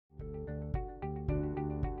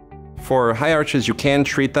For high arches, you can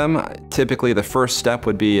treat them. Typically, the first step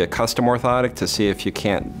would be a custom orthotic to see if you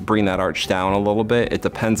can't bring that arch down a little bit. It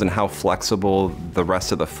depends on how flexible the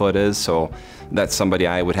rest of the foot is, so that's somebody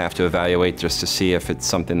I would have to evaluate just to see if it's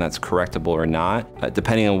something that's correctable or not.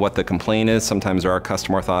 Depending on what the complaint is, sometimes there are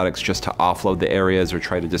custom orthotics just to offload the areas or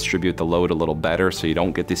try to distribute the load a little better so you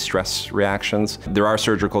don't get these stress reactions. There are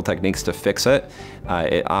surgical techniques to fix it.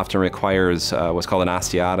 It often requires what's called an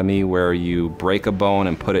osteotomy, where you break a bone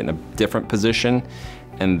and put it in a different position,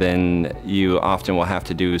 and then you often will have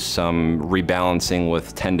to do some rebalancing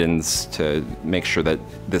with tendons to make sure that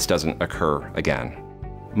this doesn't occur again.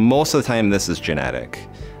 Most of the time this is genetic.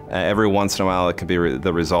 Every once in a while it could be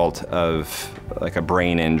the result of like a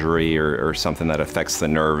brain injury or something that affects the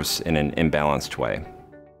nerves in an imbalanced way.